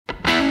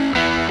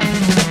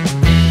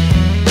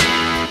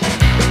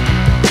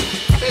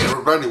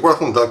everybody,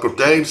 welcome to Uncle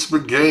Dave's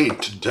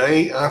Brigade.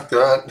 Today I've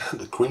got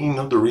the queen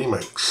of the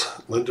remakes,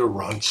 Linda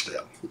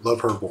Ronstadt. Love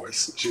her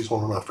voice. She's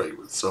one of my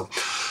favorites. So,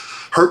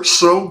 Hurt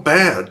So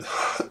Bad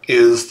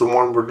is the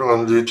one we're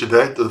going to do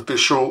today, the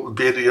official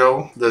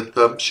video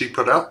that she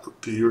put out a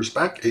few years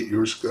back, 8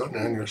 years ago,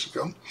 9 years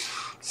ago,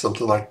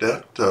 something like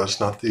that.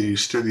 It's not the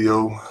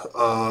studio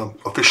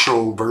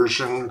official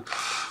version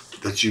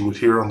that you would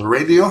hear on the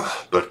radio,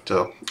 but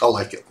I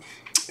like it.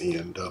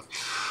 And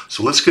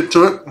so let's get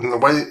to it. And the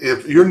way,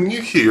 if you're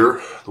new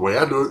here, the way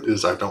I do it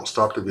is I don't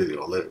stop the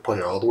video. I let it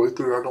play all the way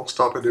through. I don't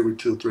stop it every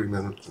 2 or 3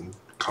 minutes and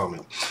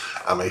comment.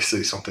 I may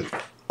say something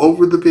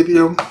over the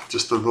video,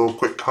 just a little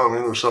quick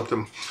comment or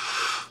something,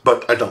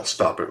 but I don't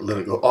stop it. Let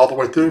it go all the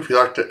way through. If you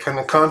like that kind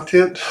of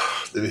content,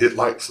 then hit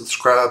like,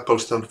 subscribe,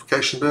 post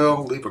notification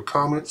bell, leave a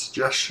comment,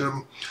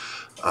 suggestion.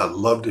 I'd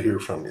love to hear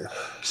from you.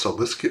 So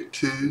let's get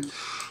to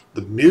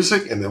the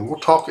music, and then we'll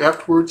talk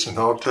afterwards, and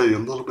I'll tell you a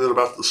little bit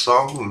about the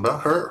song and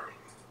about her.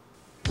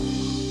 I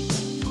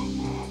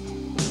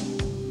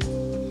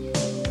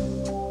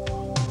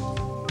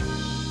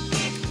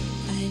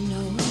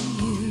know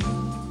you.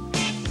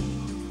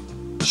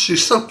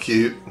 She's so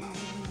cute.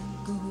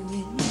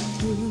 Going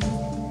through.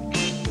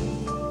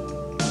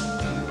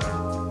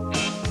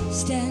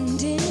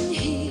 Standing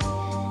here,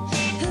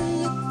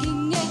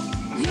 looking at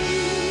you.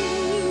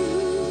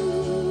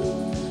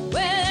 Well,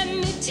 let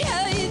me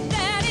tell you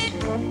that it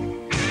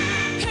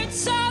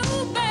hurts so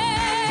bad.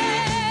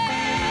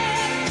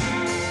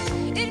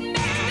 It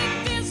makes me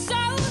feel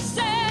so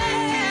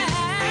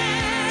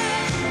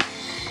sad.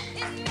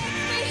 It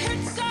makes me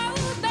hurt so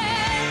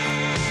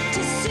bad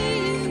to see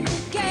you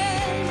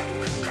again.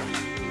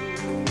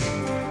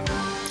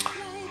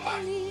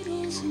 Like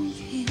needles and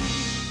pins,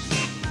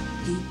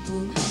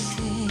 people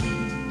say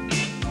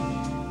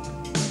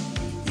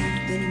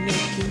they've been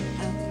making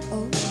out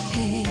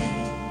okay.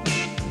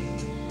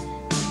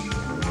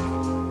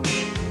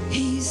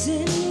 He's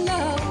in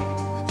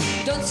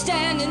love, don't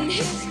stand in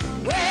his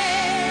way.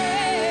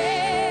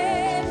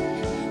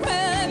 Well,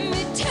 let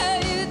me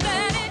tell you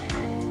that it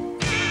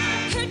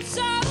hurts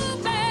so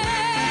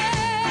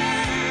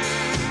bad.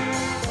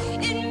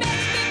 It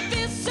makes me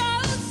feel so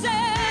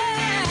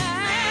sad.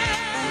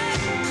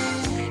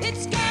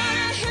 It's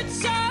gonna hurt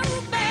so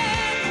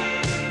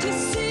bad to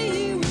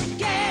see you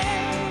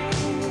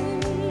again.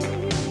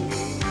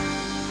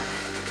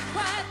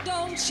 Why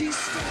don't you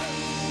stay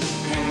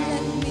and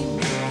let me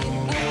make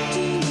it up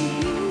to you?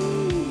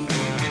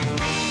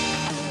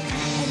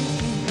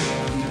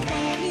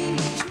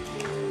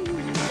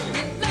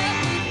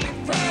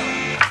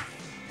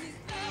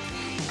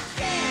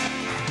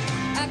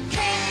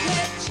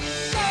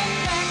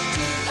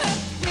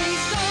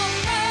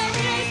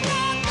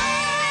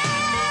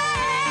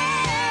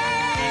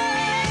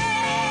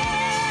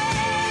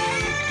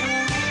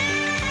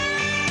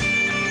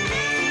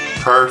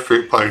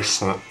 Perfect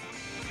placement.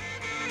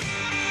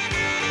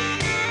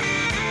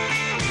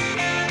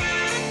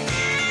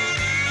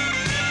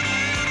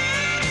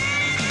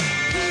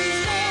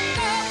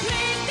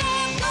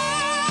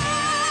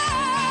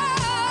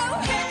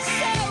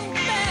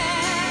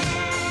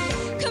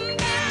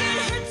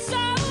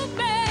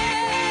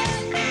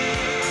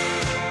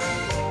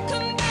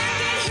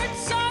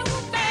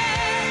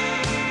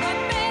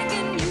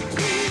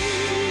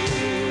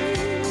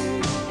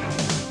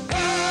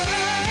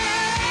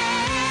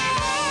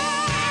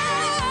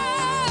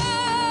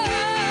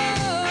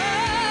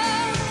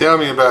 Tell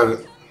me about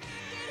it.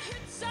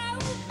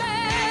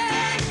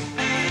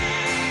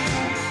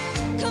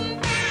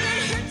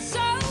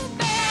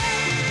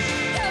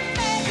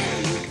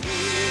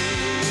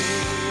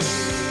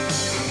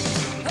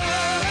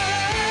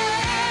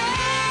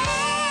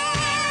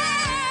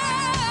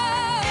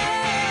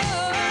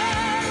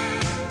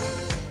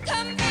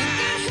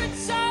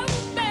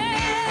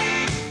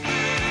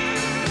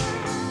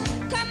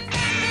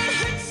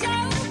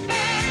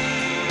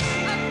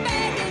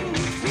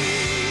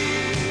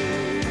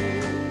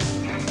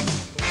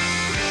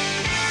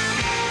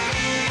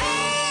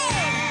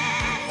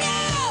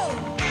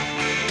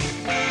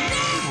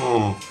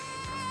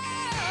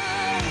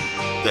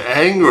 The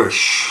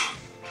anguish,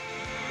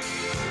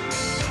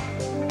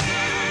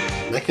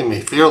 making me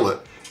feel it.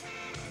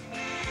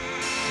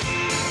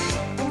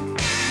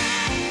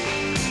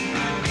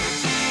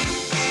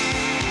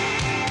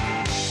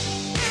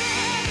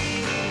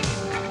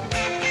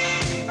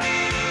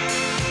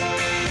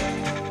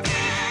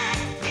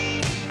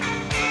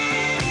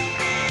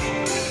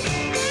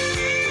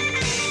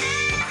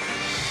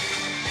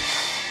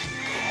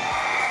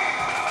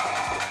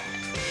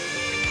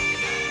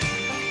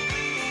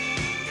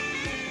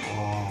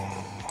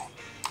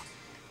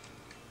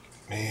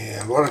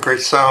 What a great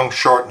song,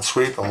 short and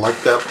sweet. I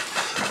like that.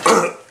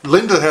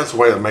 Linda has a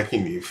way of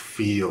making you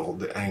feel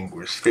the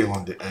anguish,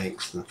 feeling the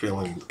angst, and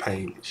feeling the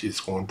pain that she's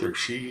going through.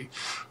 She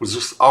was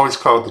just always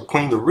called the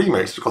queen of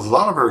remakes because a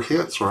lot of her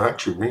hits were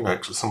actually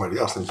remakes of somebody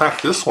else. In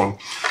fact, this one,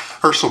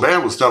 Hurt So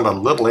Bad, was done by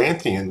Little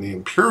Anthony and the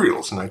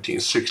Imperials in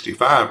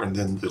 1965, and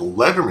then the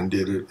Letterman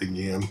did it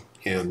again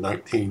in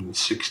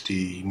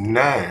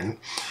 1969.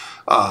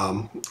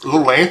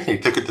 Little Anthony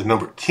took it to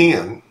number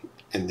 10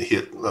 in the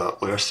hit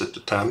list at the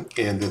time,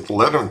 and then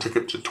Letterman took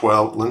it to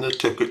 12. Linda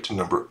took it to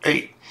number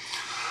 8.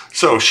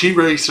 So she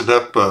raised it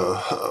up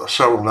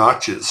several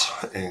notches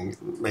and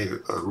made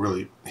it a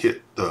really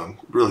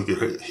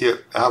good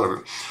hit out of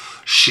it.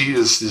 She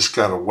has just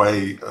got a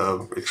way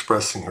of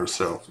expressing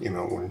herself,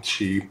 when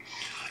she,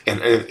 and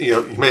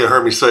you may have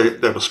heard me say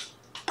that was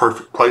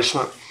perfect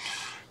placement.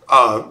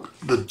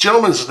 The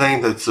gentleman's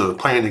name that's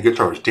playing the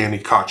guitar is Danny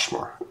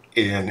Kochmar,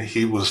 and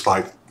he was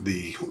like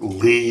the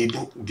lead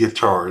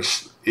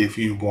guitarist if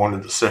you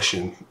wanted a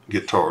session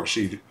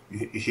guitarist.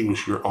 He was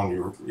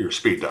on your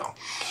speed dial.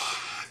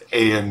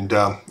 And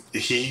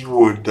he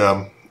would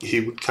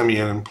come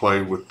in and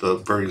play with the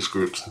various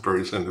groups and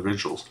various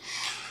individuals.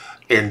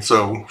 And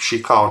so she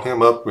called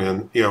him up,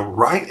 and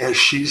right as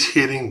she's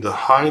hitting the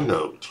high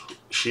note,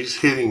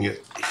 she's hitting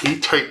it, he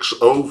takes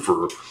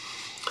over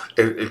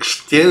and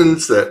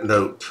extends that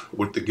note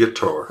with the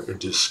guitar and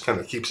just kind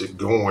of keeps it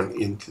going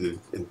into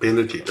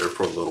infinity there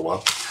for a little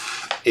while.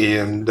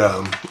 And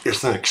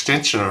it's an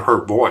extension of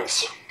her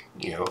voice,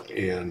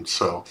 and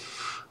so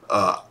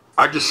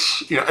I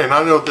just, and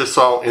I know this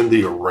all in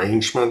the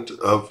arrangement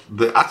of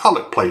I call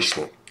it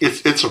placement.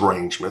 It's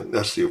arrangement.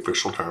 That's the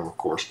official term, of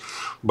course,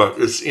 but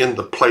it's in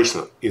the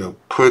placement,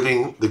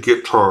 putting the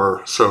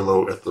guitar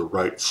solo at the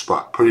right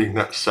spot, putting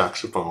that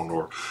saxophone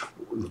or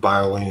the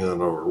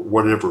violin or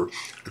whatever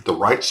at the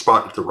right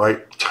spot at the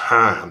right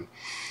time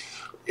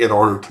in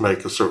order to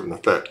make a certain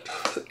effect.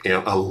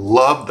 And I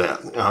love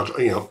that.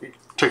 It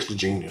takes a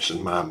genius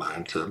in my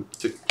mind to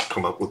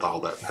come up with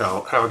all that.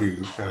 How do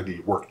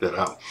you work that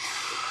out?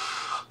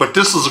 But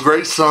this is a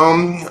great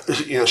song.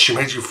 She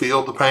made you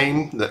feel the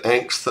pain, the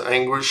angst, the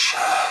anguish,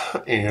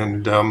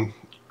 and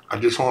I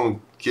just want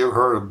to give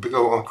her a big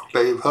old Uncle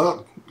Dave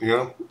hug.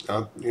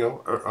 I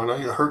know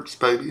it hurts,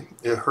 baby.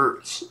 It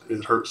hurts.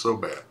 It hurts so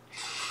bad.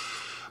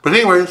 But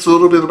anyway, it's a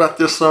little bit about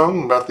this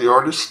song, about the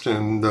artist,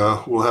 and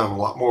we'll have a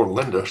lot more of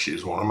Linda.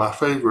 She's one of my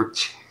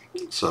favorites.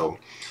 So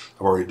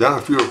I've already done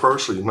a few of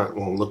hers, so you might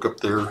want to look up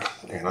there,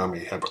 and I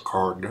may have a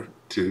card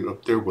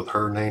up there with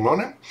her name on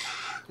it.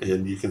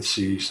 And you can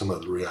see some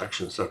of the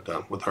reactions I've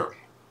done with her.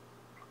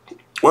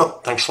 Well,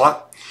 thanks a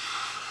lot.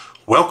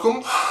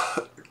 Welcome.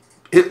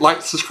 Hit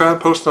like, subscribe,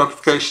 post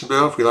notification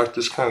bell if you like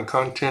this kind of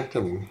content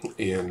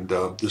and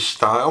this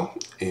style.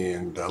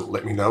 And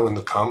let me know in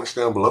the comments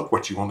down below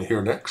what you want to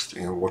hear next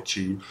and what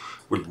you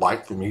would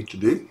like for me to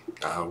do.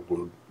 I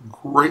would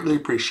greatly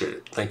appreciate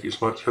it. Thank you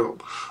so much.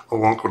 Help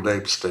Uncle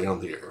Dave stay on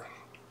the air.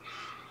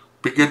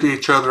 Be good to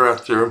each other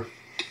out there.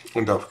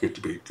 And don't forget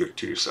to be good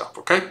to yourself,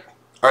 okay?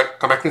 All right,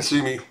 come back and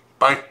see me.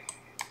 Bye.